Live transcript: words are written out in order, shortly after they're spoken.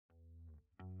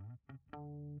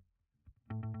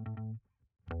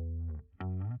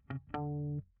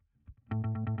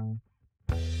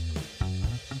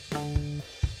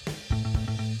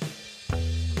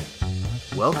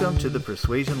Welcome to the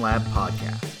Persuasion Lab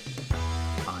podcast.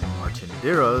 I'm Martin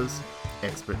Medeiros,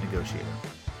 expert negotiator.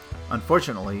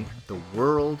 Unfortunately, the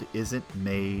world isn't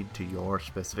made to your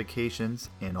specifications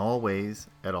in all ways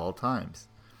at all times,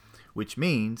 which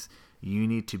means you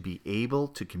need to be able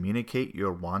to communicate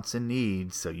your wants and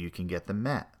needs so you can get them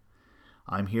met.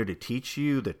 I'm here to teach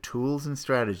you the tools and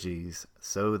strategies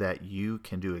so that you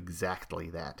can do exactly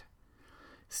that.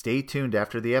 Stay tuned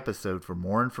after the episode for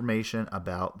more information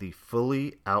about the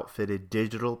fully outfitted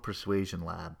digital persuasion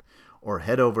lab, or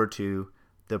head over to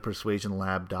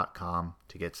thepersuasionlab.com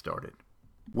to get started.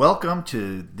 Welcome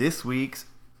to this week's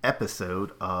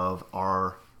episode of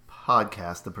our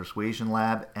podcast, The Persuasion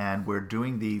Lab, and we're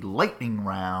doing the lightning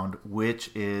round,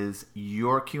 which is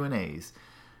your Q&As.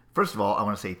 First of all, I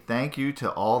want to say thank you to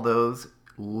all those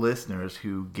listeners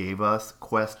who gave us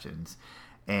questions,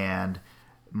 and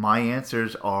my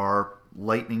answers are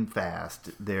lightning fast.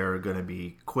 They're going to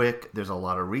be quick. There's a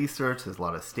lot of research. There's a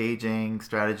lot of staging,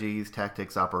 strategies,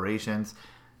 tactics, operations.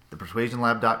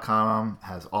 ThePersuasionLab.com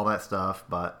has all that stuff.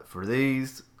 But for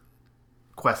these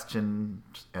questions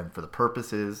and for the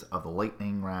purposes of the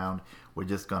lightning round, we're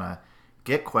just going to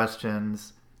get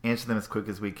questions, answer them as quick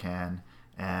as we can.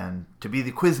 And to be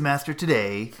the quiz master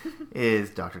today is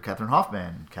Dr. Catherine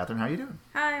Hoffman. Catherine, how are you doing?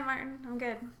 Hi, Martin. I'm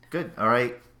good. Good. All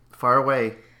right. Fire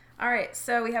away. All right,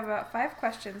 so we have about 5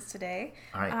 questions today.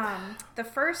 All right. The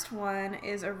first one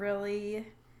is a really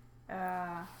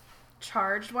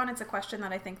charged one. It's a question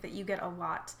that I think that you get a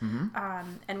lot. Mm-hmm.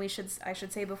 And I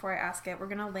should say before I ask it, we're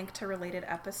going to link to related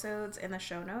episodes in the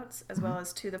show notes, as well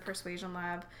as to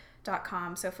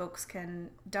thepersuasionlab.com, so folks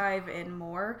can dive in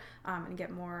more and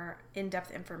get more in-depth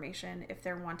information if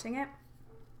they're wanting it.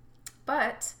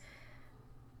 But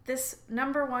this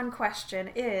number one question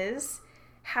is,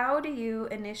 how do you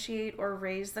initiate or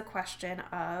raise the question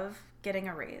of getting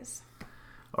a raise?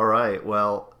 All right.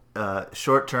 Well,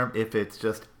 short term, if it's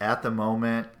just at the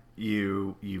moment,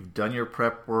 you've done your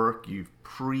prep work, you've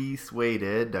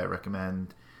persuaded. I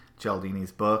recommend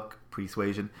Cialdini's book,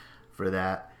 Persuasion, for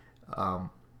that.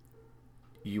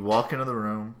 You walk into the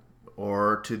room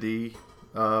or to the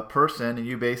person and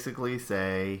you basically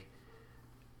say,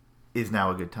 is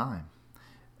now a good time?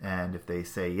 And if they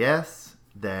say yes,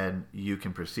 then you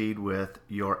can proceed with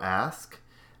your ask.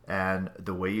 And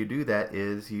the way you do that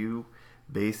is you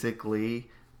basically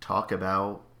talk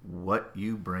about what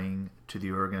you bring to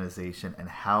the organization and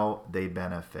how they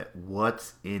benefit.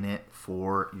 What's in it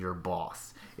for your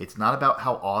boss? It's not about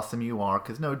how awesome you are,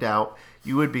 because no doubt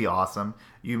you would be awesome.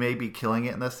 You may be killing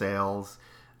it in the sales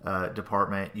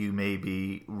department. You may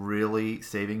be really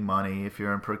saving money if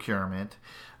you're in procurement.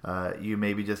 You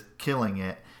may be just killing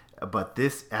it. But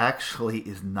this actually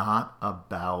is not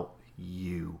about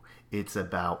you. It's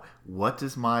about, what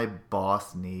does my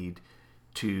boss need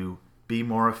to be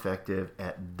more effective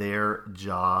at their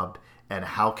job, and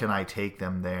how can I take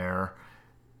them there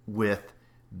with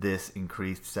this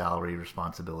increased salary,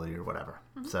 responsibility, or whatever.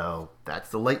 Mm-hmm. So that's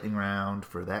the lightning round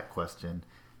for that question.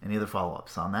 Any other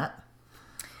follow-ups on that?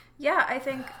 Yeah, I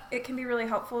think it can be really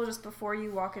helpful just before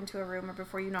you walk into a room or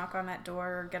before you knock on that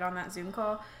door or get on that Zoom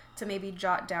call to maybe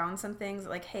jot down some things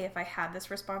like, hey, if I had this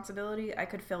responsibility, I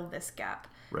could fill this gap.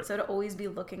 Right. So to always be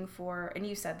looking for, and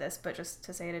you said this, but just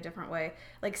to say it a different way,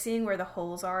 like seeing where the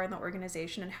holes are in the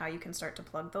organization and how you can start to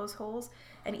plug those holes,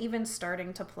 and even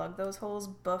starting to plug those holes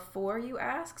before you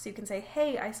ask. So you can say,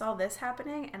 hey, I saw this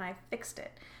happening and I fixed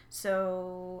it,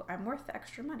 so I'm worth the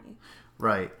extra money.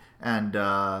 Right. And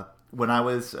when I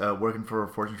was working for a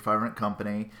Fortune 500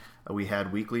 company, we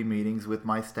had weekly meetings with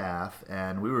my staff,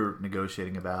 and we were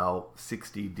negotiating about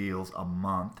 60 deals a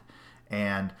month.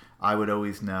 And I would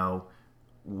always know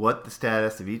what the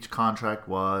status of each contract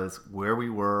was, where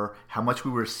we were, how much we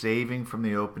were saving from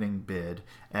the opening bid.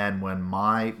 And when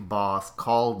my boss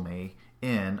called me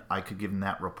in, I could give him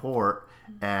that report,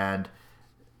 and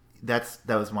that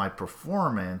was my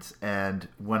performance. And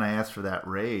when I asked for that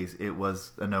raise, it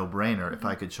was a no-brainer. Mm-hmm. If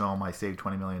I could show him I saved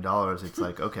 $20 million, it's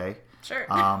like, okay. Sure.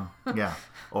 Yeah.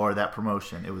 Or that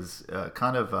promotion. It was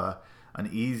kind of an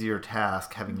easier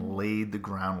task having laid the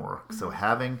groundwork. Mm-hmm. So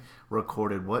having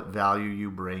recorded what value you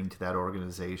bring to that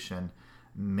organization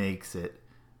makes it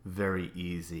very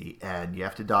easy. And you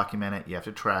have to document it. You have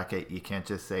to track it. You can't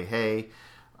just say, hey,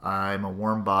 I'm a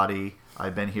warm body.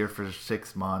 I've been here for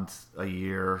 6 months, a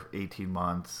year, 18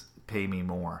 months. Pay me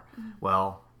more. Mm-hmm.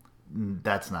 Well,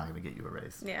 that's not going to get you a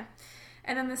raise. Yeah.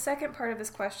 And then the second part of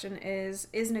this question is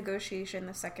negotiation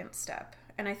the second step?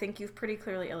 And I think you've pretty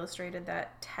clearly illustrated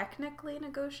that technically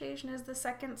negotiation is the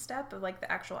second step of like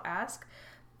the actual ask.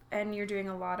 And you're doing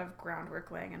a lot of groundwork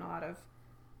laying and a lot of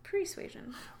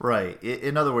persuasion. Right.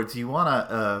 In other words, you want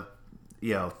to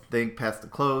think past the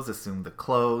close, assume the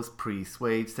close,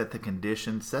 pre-swage, set the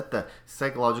conditions, set the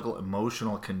psychological,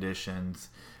 emotional conditions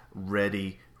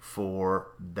ready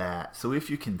for that. So if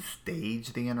you can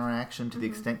stage the interaction to the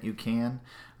extent you can,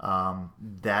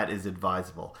 that is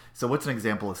advisable. So what's an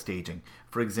example of staging?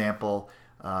 For example,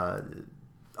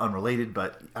 unrelated,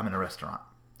 but I'm in a restaurant.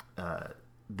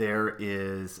 There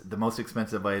is the most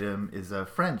expensive item is a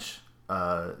French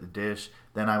dish.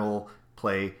 Then I will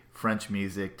play French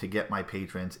music to get my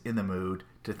patrons in the mood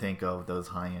to think of those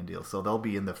high-end deals. So they'll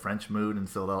be in the French mood, and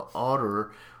so they'll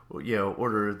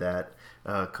order that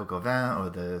coq au vin or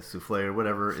the souffle or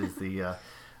whatever is the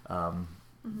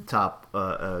top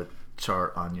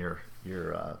chart on your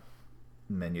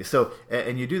menu. So,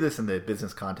 and you do this in the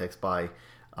business context by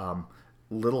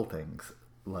little things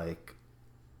like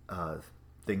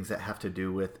things that have to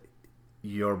do with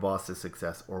your boss's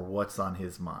success or what's on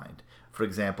his mind. For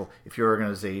example, if your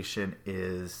organization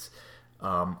is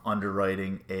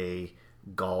underwriting a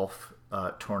golf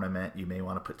tournament, you may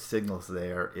want to put signals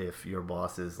there if your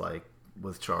boss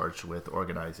was charged with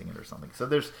organizing it or something.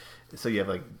 So you have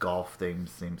like golf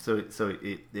themes. So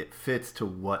it fits to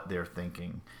what they're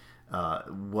thinking,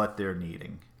 what they're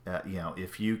needing.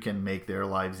 If you can make their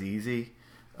lives easy,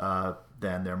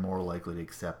 then they're more likely to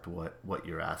accept what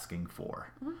you're asking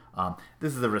for. Mm-hmm.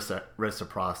 This is the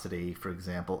reciprocity, for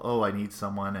example. Oh, I need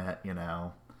someone at,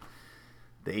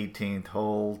 the 18th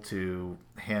hole to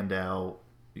hand out,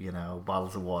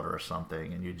 bottles of water or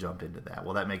something, and you jump into that.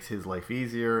 Well, that makes his life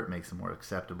easier. It makes him more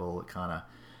acceptable. It kind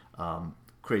of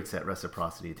creates that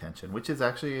reciprocity attention, which is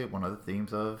actually one of the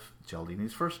themes of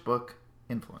Cialdini's first book,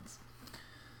 Influence.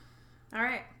 All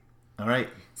right.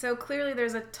 So clearly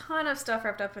there's a ton of stuff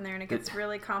wrapped up in there, and it gets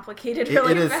really complicated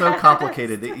really It is fast. so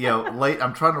complicated.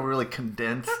 I'm trying to really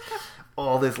condense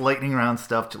all this lightning round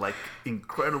stuff to like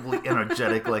incredibly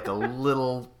energetic, like a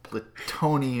little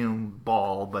plutonium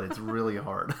ball, but it's really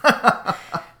hard.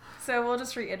 So we'll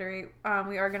just reiterate,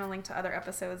 we are going to link to other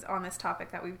episodes on this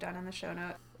topic that we've done in the show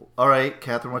note. All right,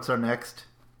 Catherine, what's our next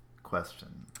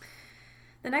question?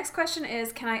 The next question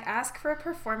is, can I ask for a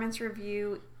performance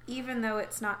review even though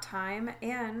it's not time?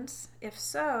 And if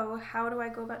so, how do I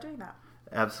go about doing that?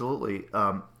 Absolutely.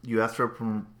 You asked for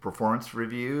a performance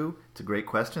review. It's a great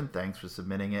question. Thanks for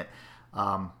submitting it.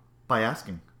 By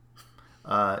asking.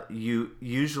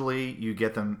 You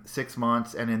get them 6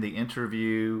 months, and in the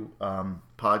interview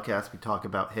podcast, we talk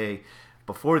about, hey,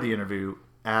 before the interview,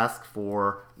 ask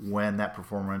for when that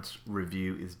performance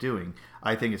review is doing.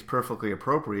 I think it's perfectly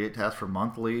appropriate to ask for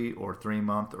monthly or 3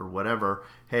 month or whatever.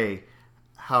 Hey,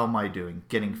 how am I doing?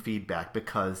 Getting feedback,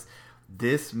 because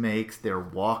this makes their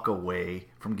walk away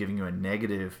from giving you a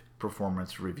negative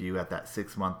performance review at that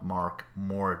 6 month mark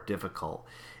more difficult.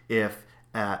 If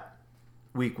at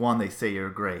week 1 they say you're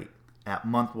great, at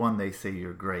month 1 they say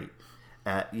you're great,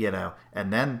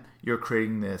 and then you're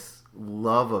creating this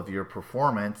love of your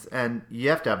performance, and you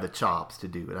have to have the chops to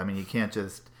do it. I mean, you can't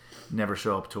just never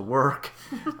show up to work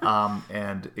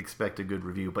and expect a good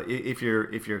review. But if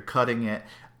you're cutting it,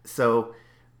 so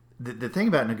the thing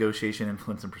about negotiation,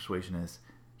 influence, and persuasion is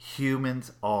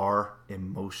humans are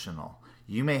emotional.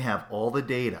 You may have all the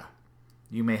data,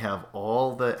 you may have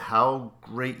all the how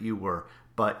great you were,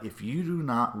 but if you do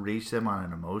not reach them on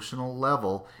an emotional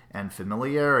level and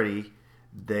familiarity,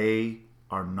 they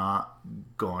are not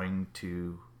going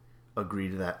to agree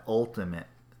to that ultimate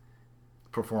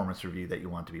performance review that you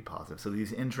want to be positive. So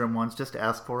these interim ones, just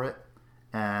ask for it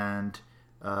and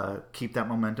keep that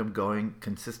momentum going.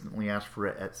 Consistently ask for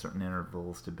it at certain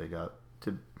intervals to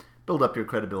build up your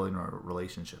credibility in a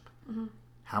relationship. Mm-hmm.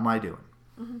 How am I doing?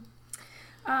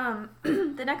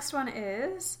 Mm-hmm. The next one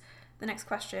is the next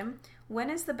question. When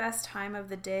is the best time of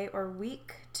the day or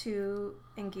week to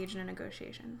engage in a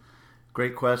negotiation?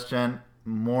 Great question.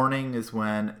 Morning is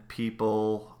when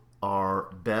people are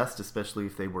best, especially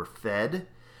if they were fed.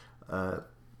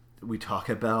 We talk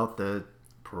about the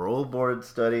parole board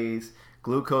studies.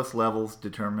 Glucose levels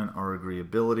determine our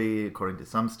agreeability, according to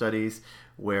some studies.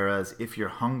 Whereas if you're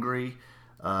hungry,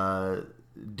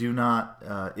 do not,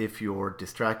 if you're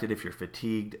distracted, if you're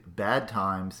fatigued, bad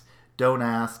times, don't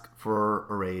ask for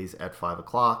a raise at 5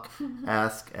 o'clock.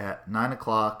 Ask at 9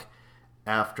 o'clock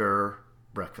after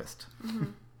breakfast. Mm-hmm.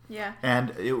 Yeah.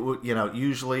 And it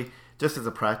usually, just as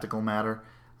a practical matter,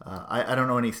 I don't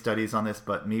know any studies on this,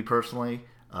 but me personally,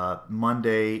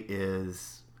 Monday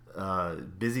is a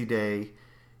busy day,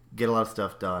 get a lot of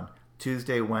stuff done.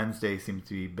 Tuesday, Wednesday seem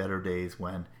to be better days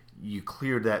when you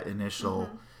cleared that initial,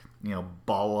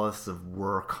 bolus of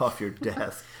work off your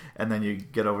desk, and then you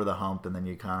get over the hump, and then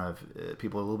you kind of,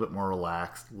 people are a little bit more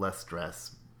relaxed, less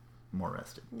stress, more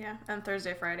rested. Yeah, and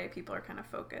Thursday, Friday, people are kind of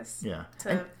focused. Yeah,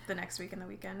 to the next week and the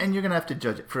weekend. And you're gonna have to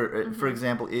judge it. For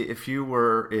example, if you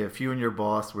and your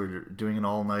boss were doing an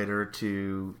all-nighter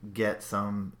to get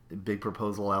some big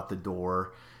proposal out the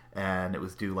door, and it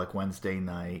was due like Wednesday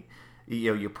night,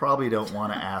 you probably don't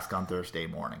want to ask on Thursday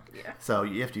morning. Yeah. So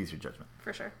you have to use your judgment.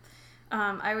 For sure.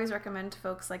 I always recommend to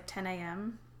folks like 10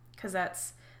 a.m. because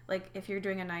that's like if you're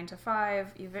doing a 9 to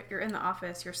 5, you're in the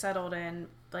office, you're settled in,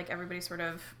 like everybody's sort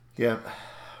of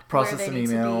process some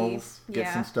emails, get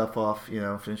some Yeah. stuff off,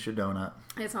 finish your donut.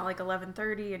 It's not like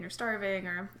 11:30 and you're starving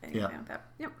or anything like that.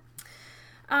 Yep.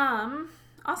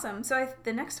 Awesome. So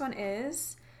the next one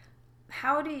is,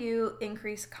 how do you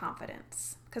increase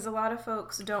confidence? Because a lot of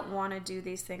folks don't want to do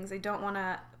these things. They don't want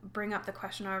to bring up the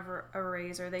question of a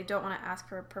raise, or they don't want to ask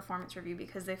for a performance review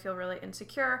because they feel really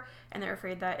insecure and they're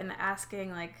afraid that in the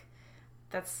asking, like,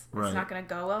 it's not going to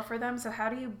go well for them. So how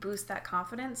do you boost that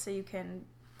confidence so you can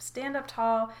stand up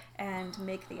tall and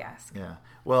make the ask? Yeah.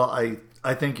 Well,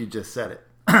 I think you just said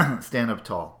it. Stand up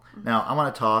tall. Mm-hmm. Now, I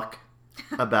want to talk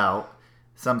about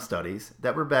some studies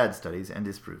that were bad studies and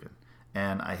disproven.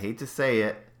 And I hate to say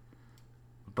it,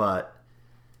 but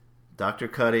Dr.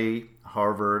 Cuddy,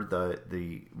 Harvard,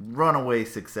 the runaway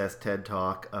success TED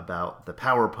Talk about the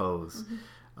power pose,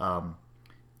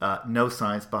 no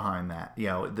science behind that.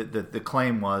 The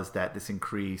claim was that this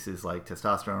increase is like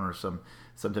testosterone or some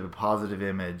type of positive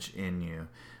image in you,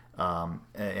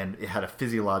 and it had a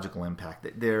physiological impact.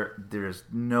 There's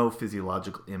no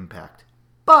physiological impact,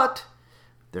 but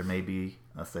there may be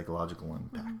a psychological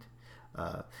impact.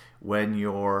 When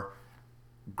you're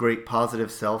great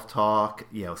positive self-talk,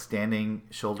 standing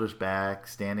shoulders back,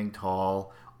 standing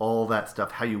tall, all that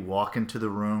stuff, how you walk into the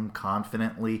room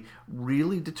confidently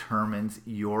really determines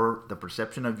the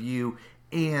perception of you,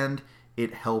 and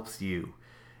it helps you.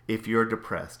 If you're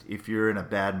depressed, if you're in a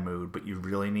bad mood, but you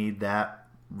really need that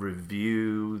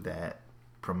review, that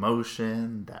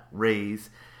promotion, that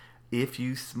raise, if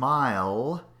you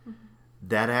smile,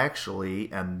 that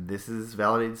actually, and this is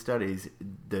validated studies,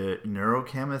 the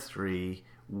neurochemistry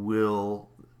will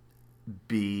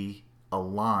be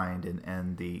aligned,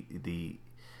 and the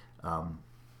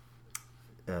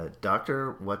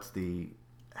doctor, what's the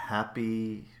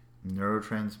happy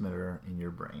neurotransmitter in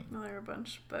your brain? Well, there are a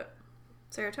bunch, but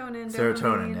serotonin,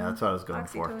 dopamine, yeah, that's what I was going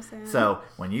oxytocin. for. So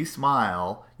when you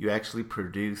smile, you actually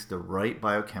produce the right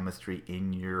biochemistry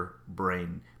in your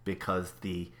brain, because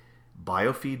the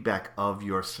biofeedback of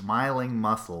your smiling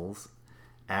muscles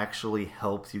actually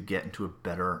helps you get into a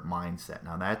better mindset.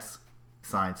 Now, that's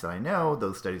science that I know.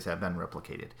 Those studies have been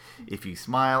replicated. If you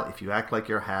smile, if you act like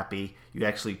you're happy, you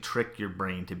actually trick your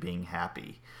brain to being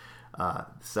happy.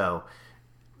 So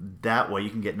that way you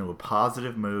can get into a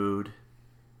positive mood,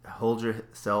 hold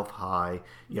yourself high.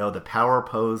 The power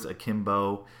pose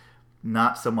akimbo,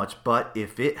 not so much. But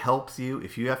if it helps you,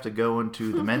 if you have to go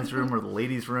into the men's room or the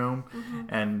ladies' room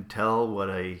and tell what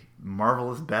a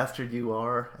marvelous bastard you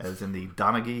are, as in the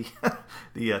Donaghy,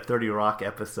 the 30 Rock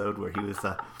episode where he was,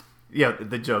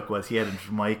 the joke was he had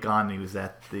his mic on and he was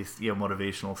at this,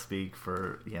 motivational speak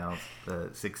for,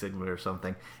 the Six Sigma or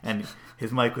something, and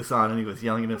his mic was on and he was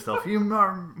yelling at himself, "You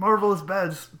marvelous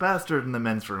bastard," in the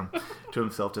men's room to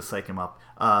himself to psych him up.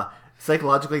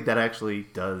 Psychologically, that actually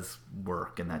does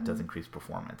work, and that does increase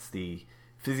performance. The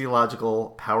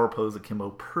physiological power pose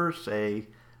akimbo per se,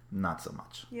 not so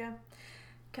much. Yeah.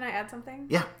 Can I add something?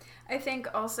 Yeah. I think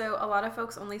also a lot of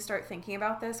folks only start thinking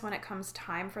about this when it comes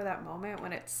time for that moment,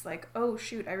 when it's like, oh,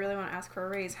 shoot, I really want to ask for a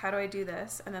raise. How do I do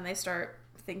this? And then they start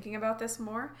thinking about this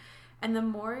more. And the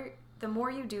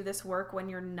more you do this work when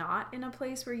you're not in a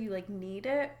place where you need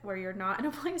it, where you're not in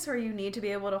a place where you need to be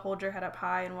able to hold your head up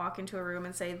high and walk into a room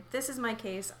and say, this is my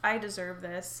case, I deserve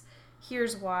this,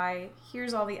 here's why,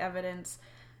 here's all the evidence,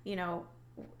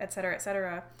 et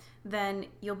cetera, then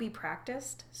you'll be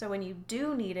practiced. So when you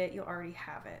do need it, you'll already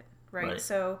have it, right?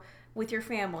 So with your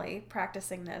family,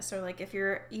 practicing this, or if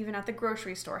you're even at the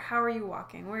grocery store, how are you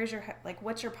walking? Where's your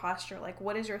what's your posture like?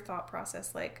 What is your thought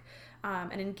process like?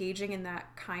 And engaging in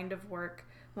that kind of work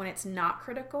when it's not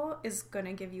critical is going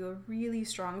to give you a really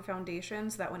strong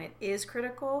foundation, so that when it is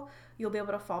critical, you'll be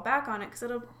able to fall back on it because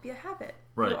it'll be a habit.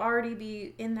 Right. You'll already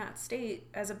be in that state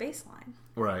as a baseline.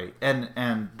 Right.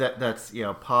 And that's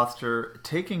posture,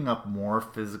 taking up more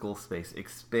physical space,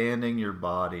 expanding your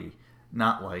body,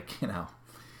 not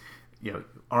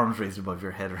arms raised above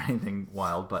your head or anything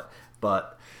wild,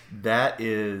 but that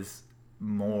is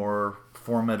more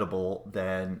formidable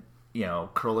than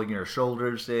curling your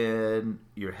shoulders in,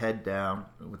 your head down,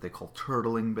 what they call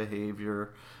turtling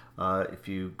behavior. If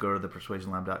you go to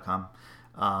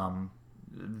thepersuasionlab.com,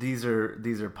 these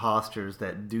are postures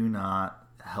that do not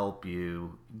help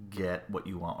you get what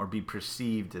you want or be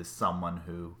perceived as someone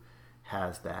who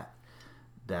has that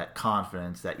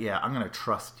confidence that, yeah, I'm going to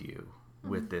trust you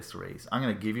with this raise. I'm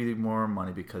going to give you more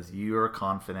money because you're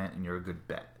confident and you're a good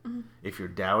bet. If you're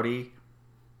dowdy,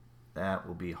 that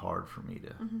will be hard for me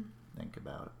to think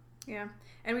about it. Yeah.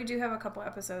 And we do have a couple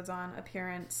episodes on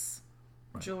appearance,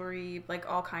 jewelry, like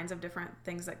all kinds of different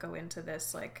things that go into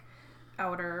this, like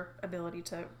outer ability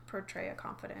to portray a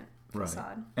confident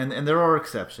facade. And there are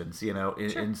exceptions, in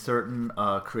Sure. certain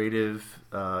creative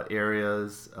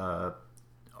areas,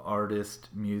 artist,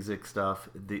 music stuff,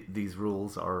 these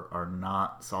rules are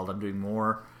not solid. I'm doing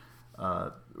more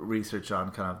research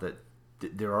on kind of that.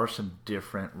 There are some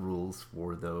different rules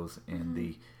for those in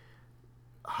the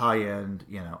high end,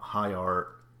 high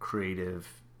art, creative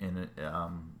in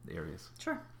areas.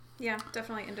 Sure. Yeah,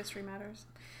 definitely industry matters.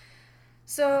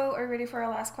 So, are you ready for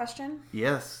our last question?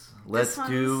 Yes, let's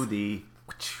do the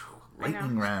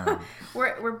lightning round.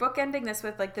 We're bookending this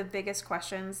with like the biggest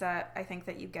questions that I think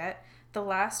that you get. The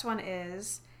last one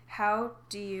is, how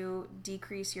do you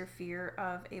decrease your fear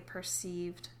of a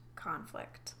perceived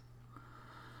conflict?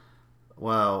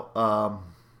 Wow,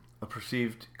 a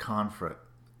perceived conflict.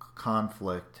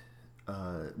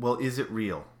 Well, is it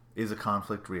real? Is a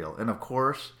conflict real? And of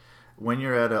course, when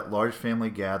you're at a large family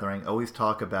gathering, always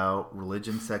talk about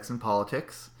religion, sex, and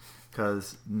politics,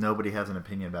 because nobody has an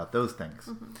opinion about those things,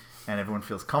 and everyone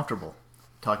feels comfortable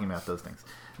talking about those things.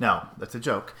 No, that's a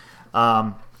joke.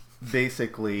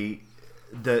 Basically,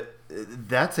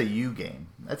 that's a you game.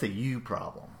 That's a you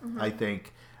problem. I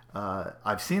think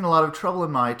I've seen a lot of trouble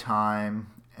in my time,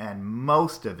 and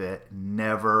most of it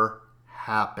never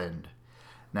happened.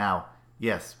 Now,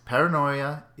 yes,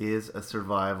 paranoia is a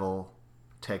survival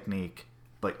technique,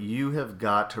 but you have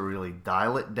got to really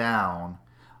dial it down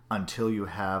until you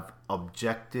have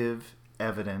objective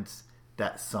evidence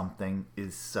that something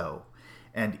is so.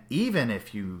 And even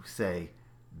if you say,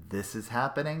 this is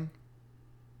happening,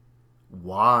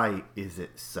 why is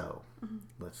it so?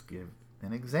 Let's give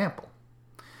an example.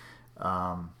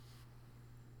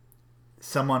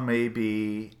 Someone may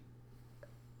be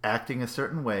acting a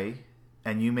certain way,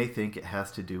 and you may think it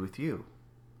has to do with you.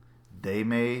 They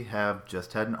may have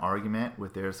just had an argument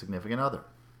with their significant other.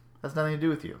 Has nothing to do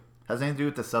with you. Has nothing to do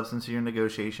with the substance of your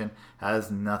negotiation. Has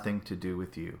nothing to do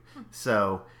with you.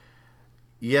 So,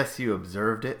 yes, you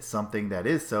observed it. Something that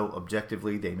is so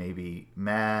objectively, they may be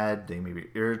mad. They may be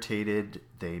irritated.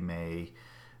 They may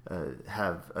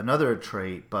have another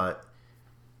trait. But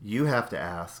you have to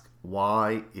ask,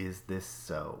 why is this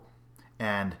so?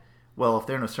 And, well, if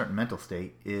they're in a certain mental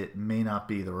state, it may not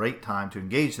be the right time to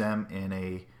engage them in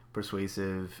a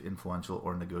persuasive, influential,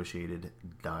 or negotiated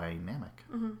dynamic.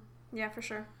 Yeah, for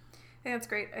sure. I think that's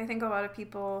great. I think a lot of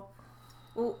people,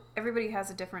 well, everybody has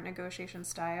a different negotiation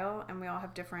style, and we all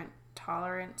have different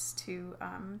tolerance to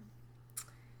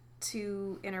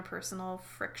interpersonal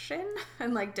friction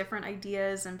and like different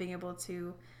ideas and being able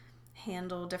to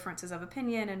handle differences of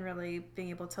opinion and really being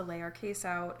able to lay our case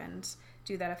out and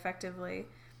do that effectively.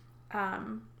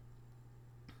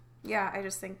 Yeah, I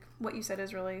just think what you said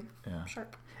is really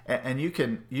sharp. And you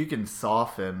can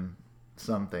soften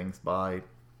some things by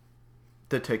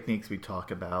the techniques we talk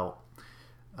about.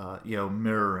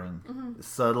 Mirroring,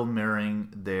 subtle mirroring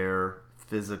their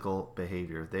physical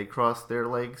behavior. They cross their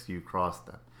legs, you cross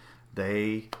them.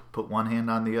 They put one hand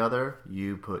on the other,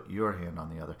 you put your hand on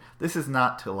the other. This is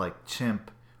not to like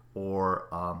chimp or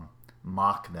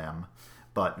mock them,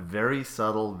 but very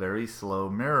subtle, very slow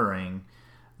mirroring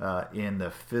in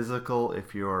the physical.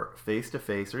 If you're face to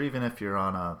face, or even if you're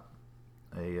on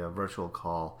a virtual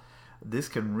call, this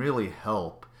can really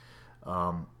help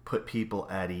put people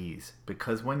at ease,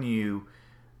 because when you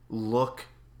look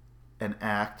and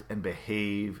act and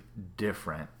behave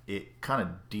different, it kind of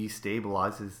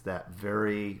destabilizes that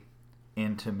very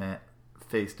intimate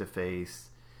face-to-face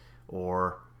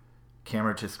or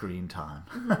camera to screen time.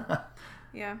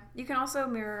 Yeah. You can also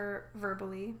mirror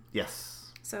verbally.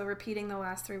 Yes. So repeating the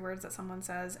last 3 words that someone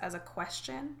says as a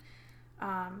question.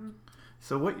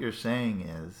 So what you're saying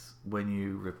is, when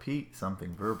you repeat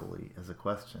something verbally as a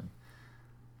question,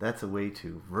 that's a way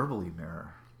to verbally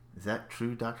mirror. Is that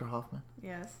true, Dr. Hoffman?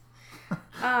 Yes.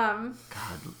 God,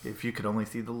 if you could only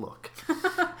see the look.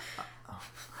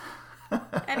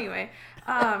 Anyway,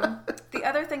 the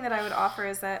other thing that I would offer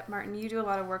is that, Martin, you do a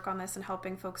lot of work on this and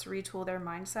helping folks retool their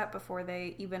mindset before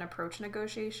they even approach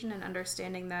negotiation, and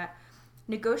understanding that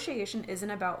negotiation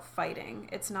isn't about fighting.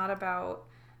 It's not about,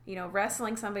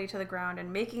 wrestling somebody to the ground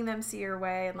and making them see your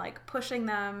way and like pushing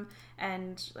them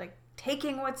and like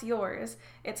taking what's yours.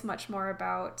 It's much more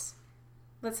about,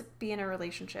 let's be in a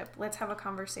relationship. Let's have a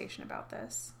conversation about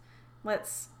this.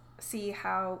 Let's see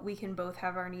how we can both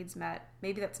have our needs met.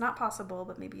 Maybe that's not possible,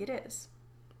 but maybe it is.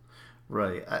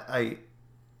 Right.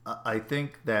 I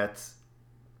think that's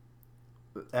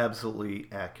absolutely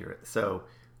accurate. So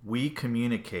we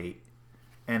communicate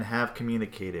and have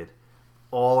communicated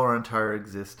all our entire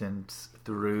existence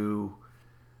through,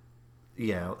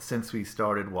 since we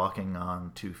started walking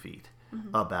on 2 feet,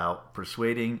 about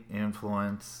persuading,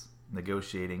 influence,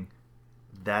 negotiating.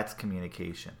 That's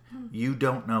communication. You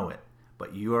don't know it,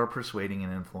 but you are persuading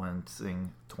and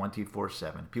influencing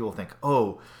 24/7. People think,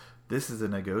 oh, this is a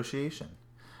negotiation.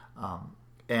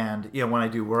 And when I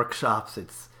do workshops,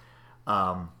 it's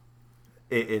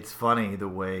funny the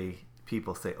way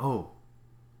people say, oh,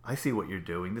 I see what you're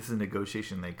doing. This is a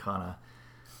negotiation. They kind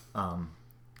of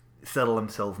settle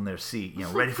themselves in their seat,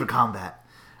 ready for combat.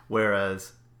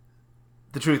 Whereas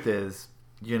the truth is,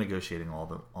 you're negotiating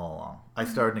all along. I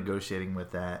started negotiating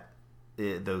with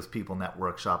those people in that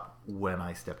workshop when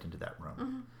I stepped into that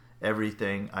room.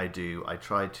 Everything I do, I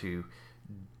try to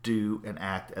do and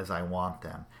act as I want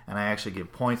them. And I actually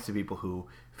give points to people who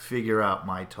figure out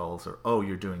my tools, or, oh,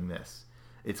 you're doing this.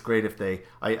 It's great if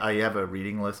I have a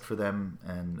reading list for them,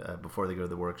 and before they go to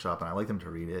the workshop, and I like them to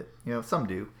read it. Some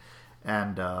do.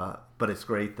 And but it's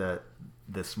great that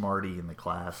the smarty in the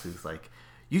class is like,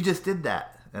 you just did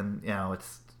that. And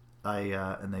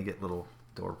and they get little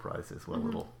door prizes,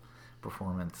 little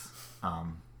performance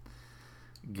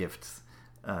gifts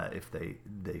if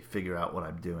they figure out what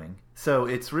I'm doing. So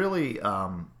it's really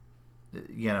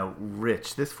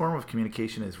rich. This form of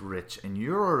communication is rich, and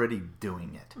you're already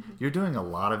doing it. You're doing a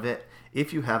lot of it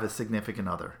if you have a significant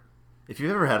other. If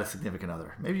you've ever had a significant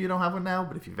other, maybe you don't have one now,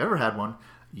 but if you've ever had one,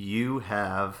 you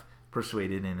have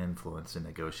persuaded and influenced and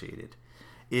negotiated.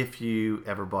 If you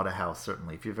ever bought a house,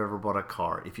 certainly. If you've ever bought a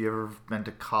car. If you've ever been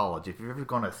to college. If you've ever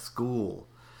gone to school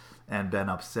and been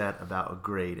upset about a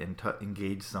grade and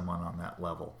engaged someone on that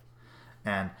level.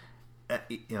 And,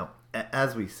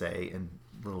 as we say, and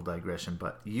little digression,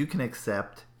 but you can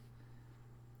accept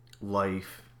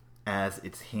life as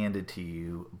it's handed to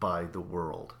you by the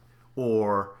world.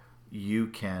 Or you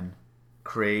can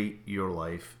create your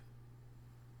life,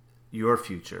 your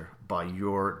future, by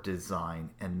your design.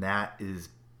 And that is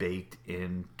baked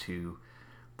into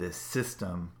the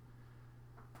system,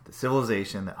 the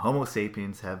civilization that Homo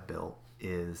sapiens have built.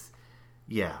 Is,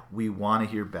 we want to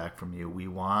hear back from you. We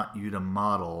want you to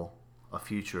model a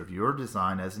future of your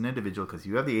design as an individual, because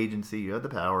you have the agency, you have the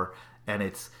power, and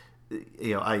it's,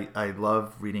 I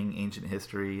love reading ancient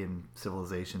history and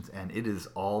civilizations, and it is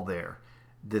all there.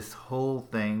 This whole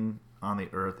thing on the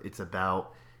earth, it's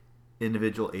about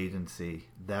individual agency.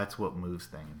 That's what moves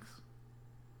things.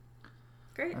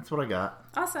 Great. That's what I got.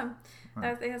 Awesome.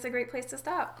 I think that's a great place to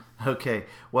stop. Okay.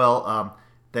 Well,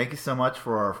 thank you so much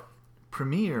for our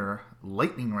premier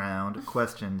lightning round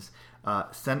questions.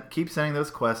 Keep sending those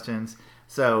questions.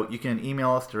 So you can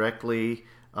email us directly.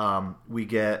 We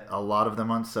get a lot of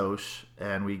them on Soch,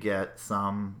 and we get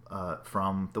some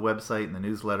from the website and the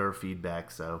newsletter feedback.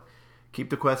 So keep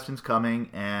the questions coming,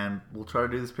 and we'll try to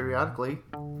do this periodically.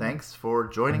 Thanks for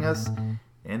joining us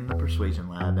in the Persuasion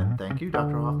Lab, and thank you,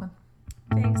 Dr. Hoffman.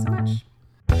 Thanks so much.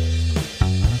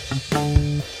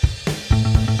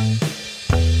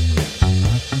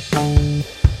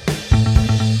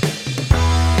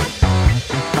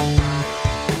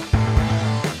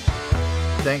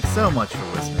 Thanks so much for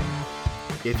listening.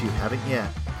 If you haven't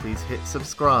yet, please hit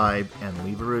subscribe and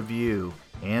leave a review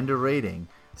and a rating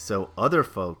so other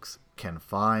folks can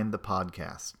find the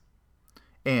podcast.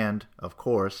 And, of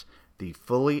course, the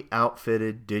fully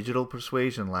outfitted Digital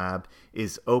Persuasion Lab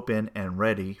is open and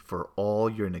ready for all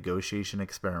your negotiation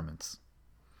experiments.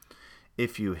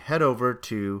 If you head over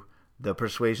to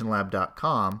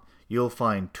thepersuasionlab.com, you'll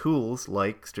find tools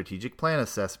like strategic plan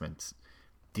assessments,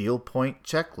 deal point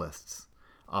checklists,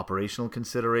 operational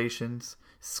considerations,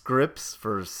 scripts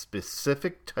for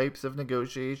specific types of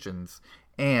negotiations,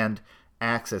 and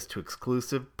access to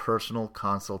exclusive personal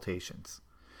consultations.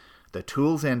 The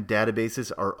tools and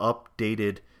databases are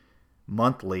updated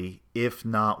monthly, if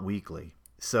not weekly,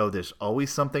 so there's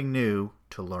always something new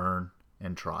to learn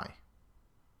and try.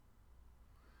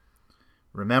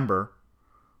 Remember,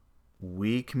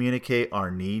 we communicate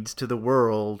our needs to the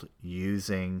world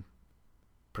using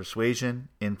persuasion,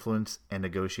 influence, and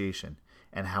negotiation,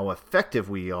 and how effective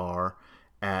we are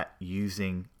at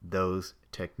using those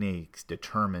techniques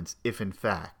determines if, in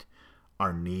fact,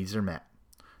 our needs are met.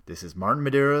 This is Martin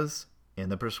Medeiros in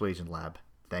the Persuasion Lab.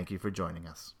 Thank you for joining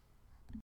us.